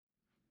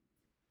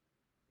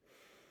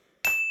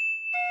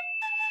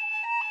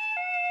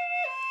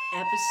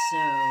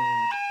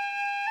Episode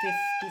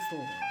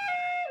 54.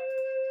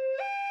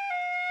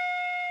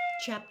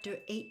 Chapter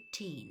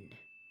 18.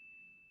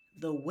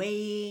 The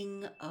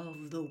Weighing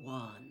of the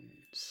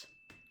Wands.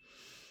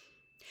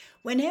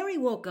 When Harry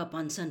woke up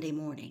on Sunday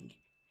morning,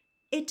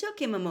 it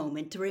took him a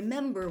moment to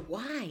remember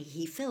why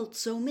he felt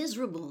so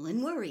miserable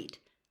and worried.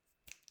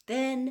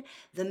 Then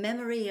the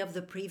memory of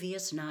the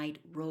previous night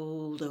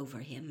rolled over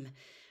him.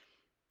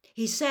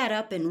 He sat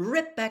up and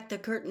ripped back the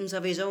curtains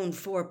of his own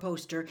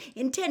four-poster,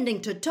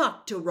 intending to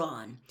talk to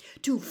Ron,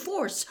 to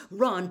force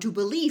Ron to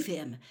believe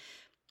him,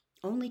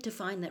 only to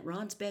find that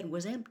Ron's bed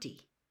was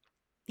empty.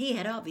 He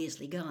had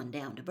obviously gone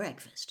down to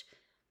breakfast.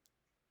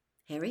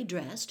 Harry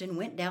dressed and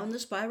went down the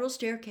spiral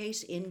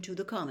staircase into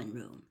the common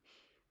room.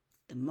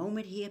 The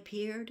moment he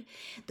appeared,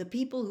 the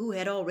people who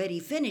had already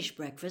finished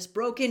breakfast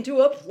broke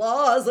into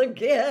applause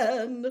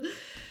again.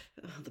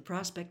 The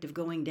prospect of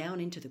going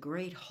down into the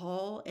great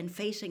hall and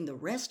facing the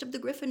rest of the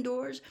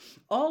Gryffindors,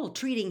 all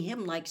treating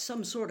him like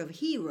some sort of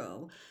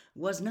hero,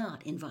 was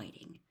not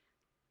inviting.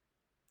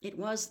 It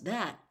was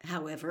that,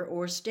 however,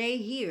 or stay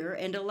here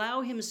and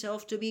allow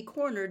himself to be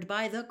cornered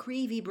by the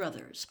Creevy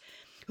brothers,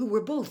 who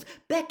were both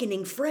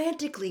beckoning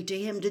frantically to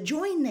him to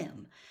join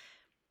them.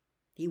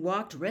 He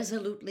walked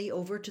resolutely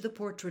over to the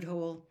portrait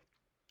hole,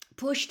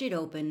 pushed it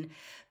open,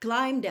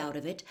 climbed out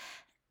of it,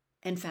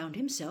 and found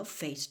himself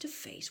face to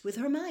face with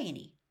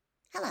Hermione.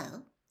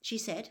 "Hello," she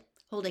said,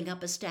 holding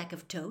up a stack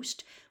of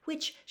toast,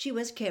 which she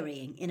was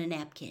carrying in a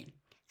napkin.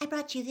 "I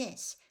brought you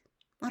this.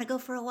 Want to go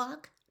for a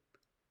walk?"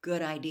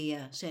 "Good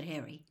idea," said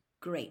Harry,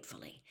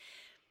 gratefully.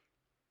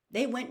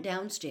 They went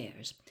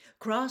downstairs,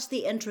 crossed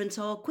the entrance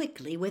hall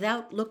quickly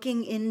without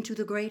looking into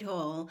the great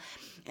hall,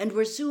 and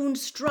were soon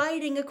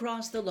striding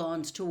across the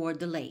lawns toward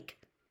the lake,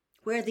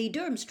 where the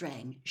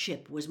Durmstrang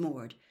ship was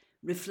moored,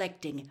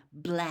 reflecting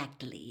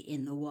blackly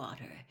in the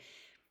water.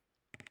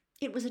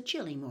 It was a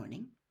chilly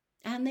morning,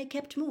 and they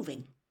kept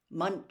moving,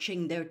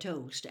 munching their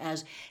toast,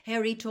 as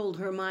Harry told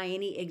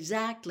Hermione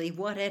exactly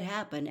what had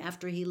happened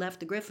after he left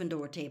the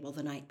Gryffindor table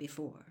the night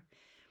before.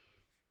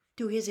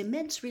 To his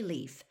immense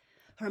relief,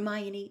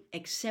 Hermione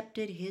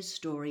accepted his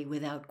story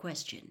without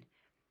question.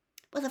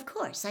 "Well, of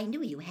course, I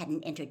knew you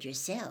hadn't entered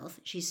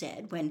yourself," she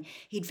said, when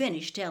he'd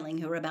finished telling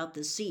her about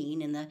the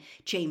scene in the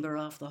chamber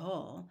off the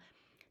hall.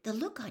 "The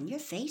look on your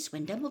face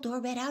when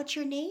Dumbledore read out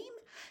your name?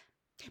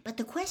 But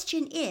the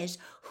question is,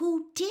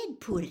 who did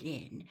put it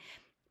in?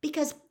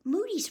 Because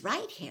Moody's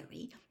right,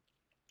 Harry.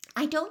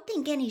 I don't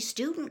think any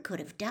student could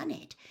have done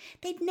it.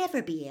 They'd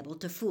never be able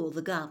to fool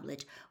the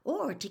Goblet,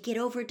 or to get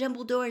over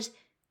Dumbledore's—"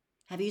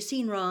 "Have you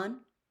seen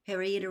Ron?"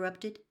 Harry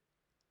interrupted.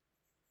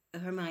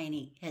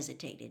 Hermione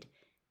hesitated.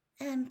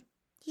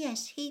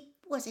 Yes, he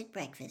was at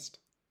breakfast,"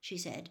 she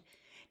said.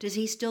 "Does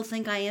he still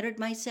think I entered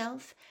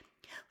myself?"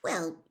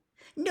 "Well,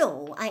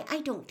 no, I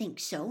don't think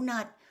so.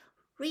 Not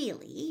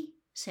really,"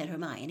 said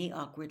Hermione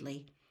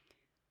awkwardly.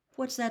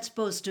 "What's that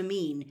supposed to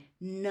mean,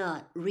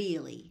 not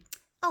really?"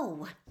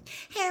 "Oh,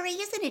 Harry,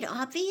 isn't it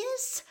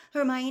obvious?"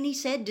 Hermione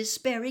said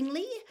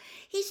despairingly.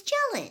 "He's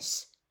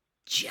jealous."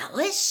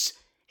 "Jealous?"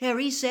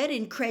 Harry said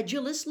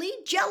incredulously.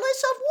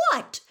 "Jealous of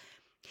what?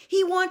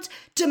 He wants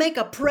to make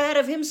a prat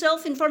of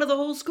himself in front of the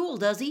whole school,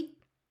 does he?"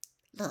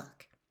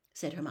 "Look,"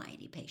 said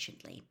Hermione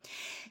patiently,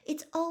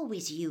 "it's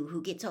always you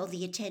who gets all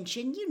the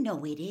attention. You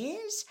know it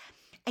is.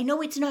 I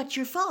know it's not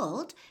your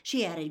fault,"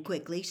 she added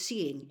quickly,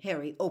 seeing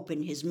Harry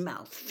open his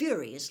mouth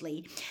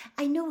furiously.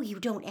 "I know you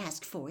don't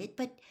ask for it,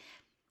 but,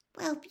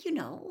 well, you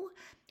know,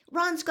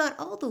 Ron's got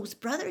all those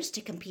brothers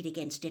to compete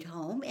against at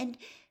home, and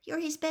you're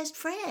his best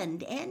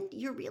friend, and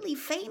you're really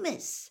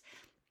famous.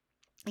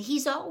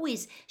 He's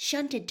always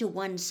shunted to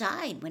one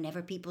side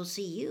whenever people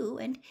see you,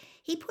 and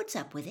he puts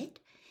up with it,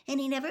 and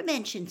he never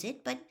mentions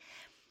it, but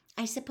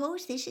I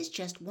suppose this is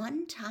just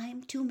one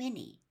time too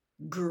many."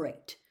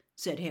 "Great,"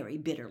 said Harry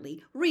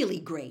bitterly. "Really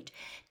great.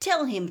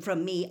 Tell him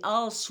from me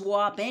I'll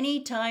swap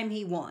any time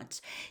he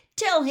wants.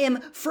 Tell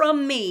him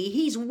from me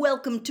he's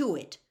welcome to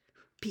it.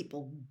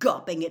 People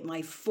gawping at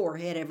my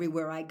forehead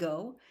everywhere I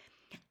go."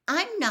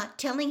 "I'm not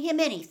telling him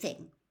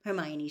anything,"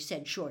 Hermione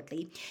said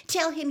shortly.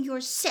 "Tell him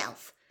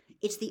yourself.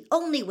 It's the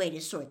only way to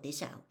sort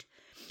this out."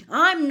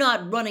 "I'm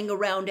not running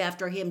around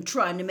after him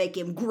trying to make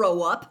him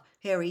grow up,"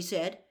 Harry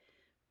said,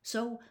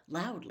 so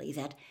loudly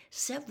that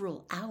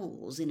several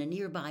owls in a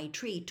nearby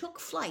tree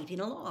took flight in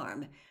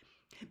alarm.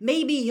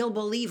 "Maybe he'll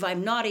believe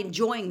I'm not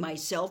enjoying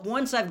myself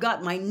once I've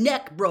got my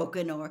neck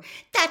broken, or—"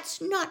 "That's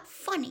not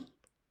funny,"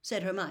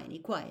 said Hermione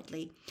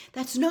quietly.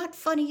 "That's not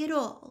funny at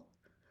all."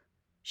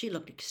 She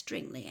looked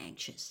extremely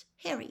anxious.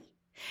 "Harry,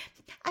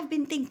 I've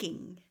been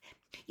thinking.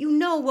 You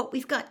know what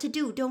we've got to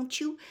do, don't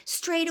you?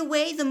 Straight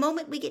away, the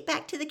moment we get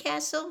back to the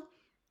castle?"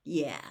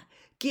 "Yeah,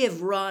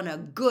 give Ron a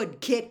good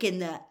kick in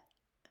the—"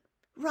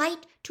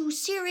 "Right, too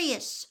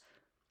serious.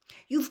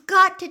 You've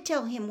got to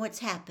tell him what's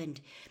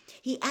happened.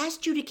 He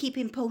asked you to keep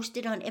him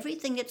posted on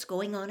everything that's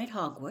going on at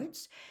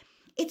Hogwarts.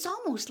 It's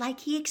almost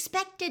like he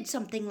expected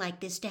something like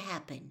this to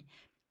happen.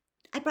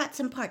 I brought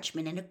some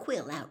parchment and a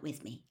quill out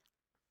with me."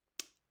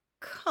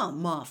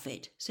 "Come off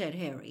it," said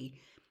Harry.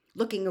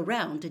 looking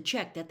around to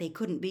check that they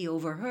couldn't be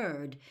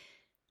overheard.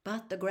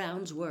 But the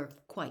grounds were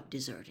quite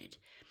deserted.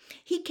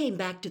 He came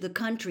back to the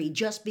country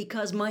just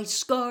because my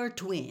scar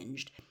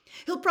twinged.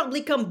 He'll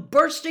probably come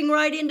bursting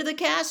right into the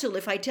castle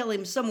if I tell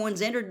him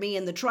someone's entered me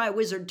in the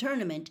Triwizard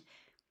Tournament.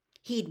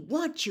 He'd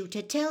want you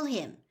to tell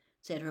him,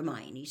 said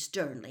Hermione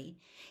sternly.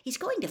 He's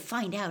going to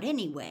find out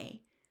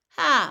anyway.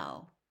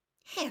 How?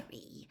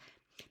 Harry,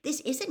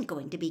 this isn't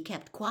going to be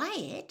kept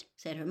quiet,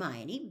 said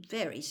Hermione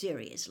very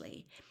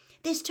seriously.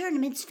 This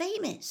tournament's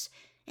famous,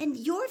 and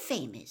you're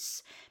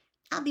famous.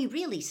 I'll be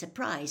really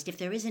surprised if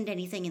there isn't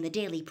anything in the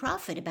Daily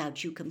Prophet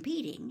about you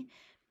competing.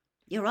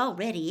 You're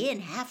already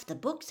in half the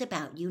books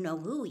about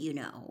you-know-who, you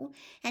know,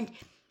 and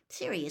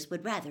Sirius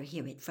would rather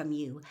hear it from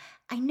you.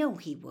 I know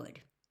he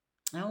would.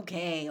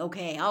 Okay,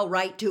 I'll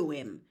write to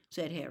him,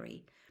 said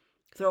Harry,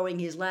 throwing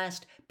his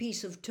last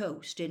piece of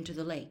toast into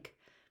the lake.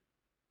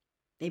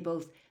 They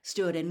both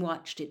stood and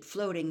watched it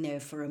floating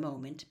there for a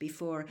moment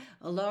before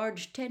a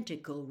large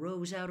tentacle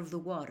rose out of the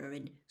water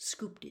and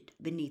scooped it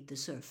beneath the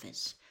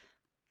surface.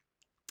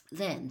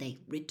 Then they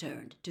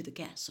returned to the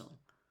castle.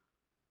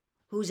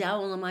 Whose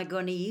owl am I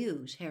going to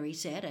use? Harry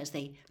said as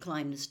they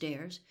climbed the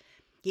stairs.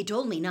 He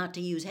told me not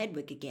to use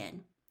Hedwig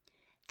again.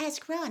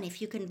 Ask Ron if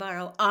you can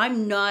borrow.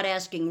 I'm not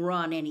asking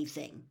Ron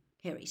anything,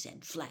 Harry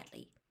said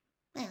flatly.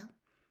 Well,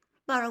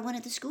 borrow one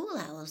of the school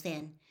owls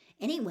then.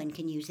 Anyone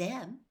can use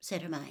them,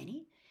 said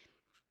Hermione.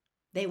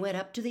 They went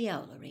up to the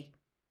owlery.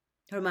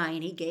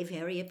 Hermione gave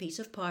Harry a piece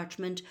of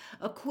parchment,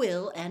 a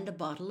quill, and a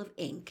bottle of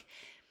ink,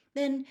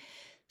 then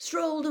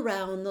strolled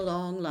around the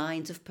long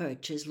lines of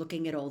perches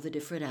looking at all the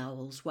different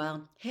owls,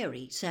 while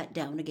Harry sat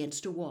down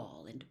against a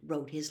wall and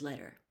wrote his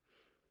letter.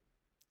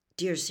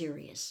 Dear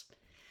Sirius,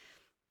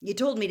 you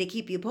told me to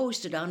keep you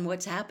posted on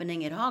what's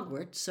happening at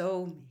Hogwarts,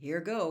 so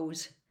here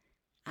goes.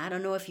 I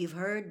don't know if you've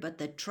heard, but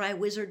the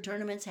Triwizard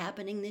Tournament's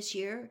happening this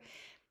year,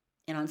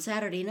 and on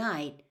Saturday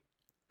night,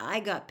 I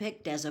got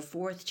picked as a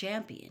 4th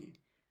champion.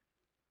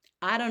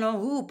 I don't know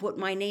who put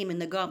my name in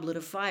the Goblet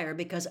of Fire,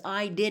 because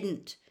I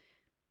didn't.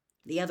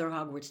 The other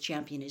Hogwarts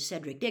champion is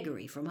Cedric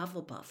Diggory from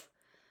Hufflepuff.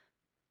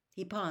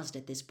 He paused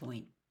at this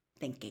point,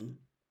 thinking.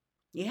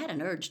 He had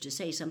an urge to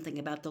say something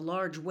about the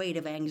large weight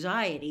of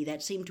anxiety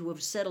that seemed to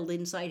have settled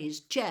inside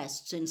his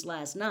chest since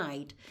last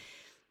night,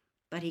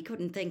 but he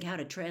couldn't think how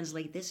to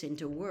translate this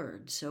into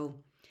words, so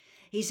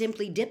he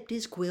simply dipped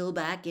his quill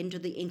back into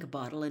the ink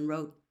bottle and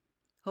wrote,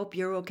 Hope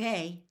you're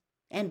okay,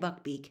 and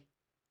Buckbeak,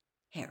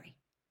 Harry.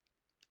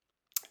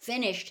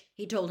 Finished,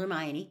 he told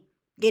Hermione,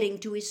 getting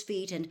to his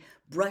feet and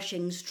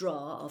brushing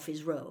straw off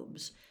his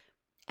robes.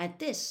 At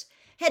this,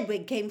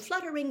 Hedwig came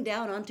fluttering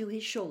down onto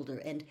his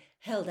shoulder and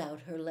held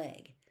out her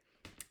leg.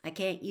 I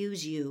can't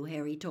use you,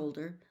 Harry told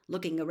her,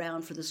 looking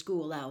around for the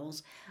school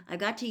owls. I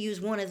got to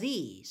use one of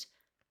these.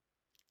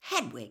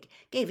 Hedwig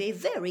gave a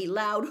very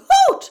loud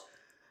hoot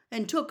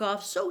and took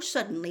off so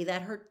suddenly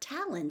that her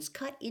talons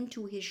cut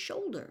into his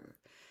shoulder.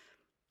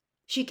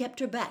 She kept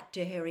her back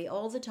to Harry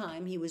all the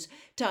time he was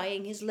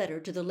tying his letter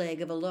to the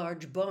leg of a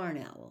large barn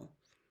owl.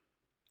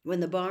 When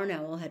the barn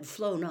owl had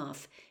flown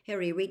off,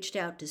 Harry reached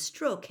out to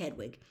stroke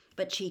Hedwig,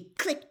 but she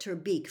clicked her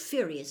beak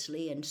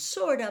furiously and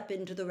soared up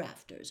into the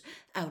rafters,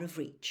 out of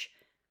reach.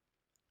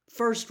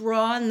 First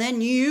Ron,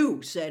 then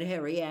you, said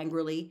Harry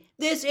angrily.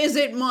 This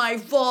isn't my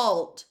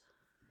fault.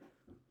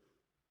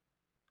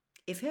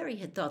 If Harry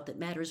had thought that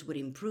matters would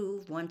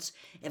improve once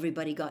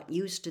everybody got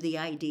used to the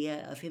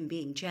idea of him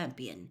being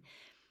champion,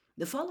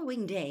 the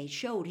following day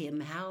showed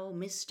him how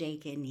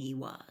mistaken he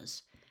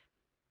was.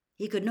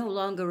 He could no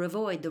longer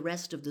avoid the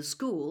rest of the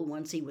school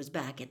once he was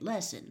back at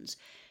lessons,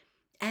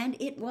 and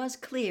it was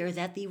clear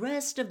that the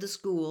rest of the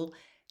school,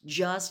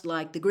 just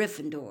like the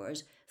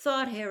Gryffindors,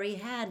 thought Harry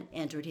had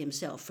entered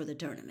himself for the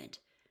tournament.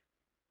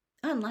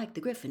 Unlike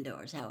the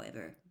Gryffindors,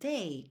 however,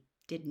 they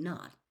did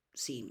not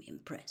seem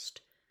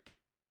impressed.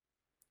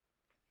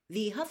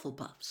 The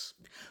Hufflepuffs,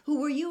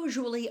 who were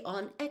usually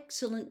on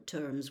excellent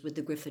terms with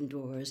the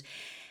Gryffindors,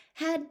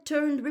 had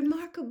turned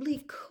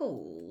remarkably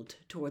cold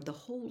toward the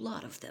whole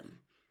lot of them.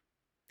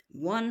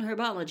 One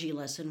herbology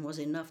lesson was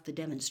enough to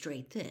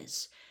demonstrate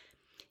this.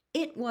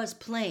 It was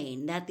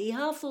plain that the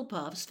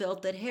Hufflepuffs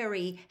felt that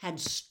Harry had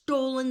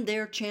stolen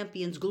their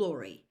champion's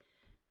glory,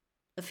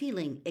 a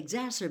feeling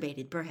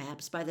exacerbated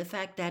perhaps by the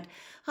fact that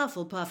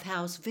Hufflepuff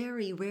House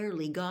very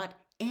rarely got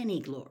any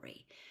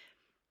glory,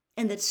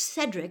 and that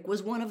Cedric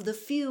was one of the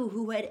few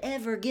who had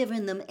ever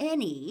given them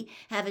any,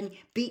 having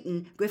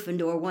beaten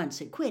Gryffindor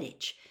once at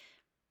Quidditch.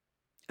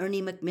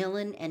 Ernie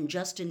Macmillan and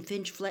Justin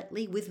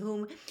Finch-Fletley, with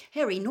whom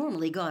Harry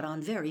normally got on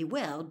very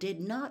well, did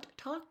not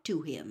talk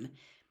to him,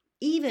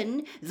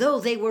 even though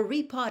they were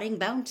repotting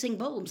bouncing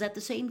bulbs at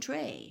the same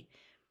tray.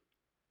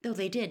 Though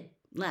they did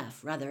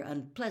laugh rather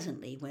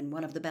unpleasantly when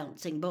one of the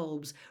bouncing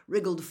bulbs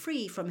wriggled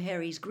free from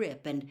Harry's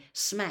grip and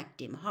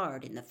smacked him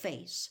hard in the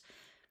face.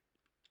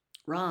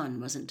 Ron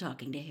wasn't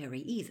talking to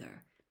Harry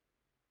either.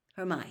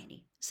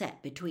 Hermione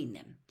sat between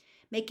them,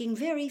 making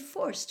very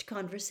forced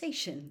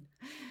conversation.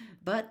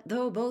 But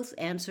though both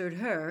answered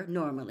her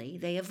normally,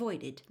 they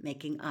avoided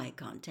making eye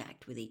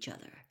contact with each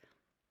other.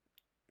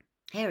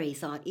 Harry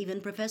thought even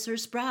Professor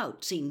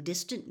Sprout seemed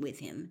distant with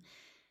him.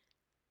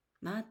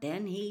 But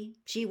then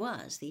she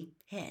was the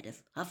head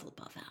of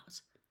Hufflepuff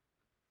House.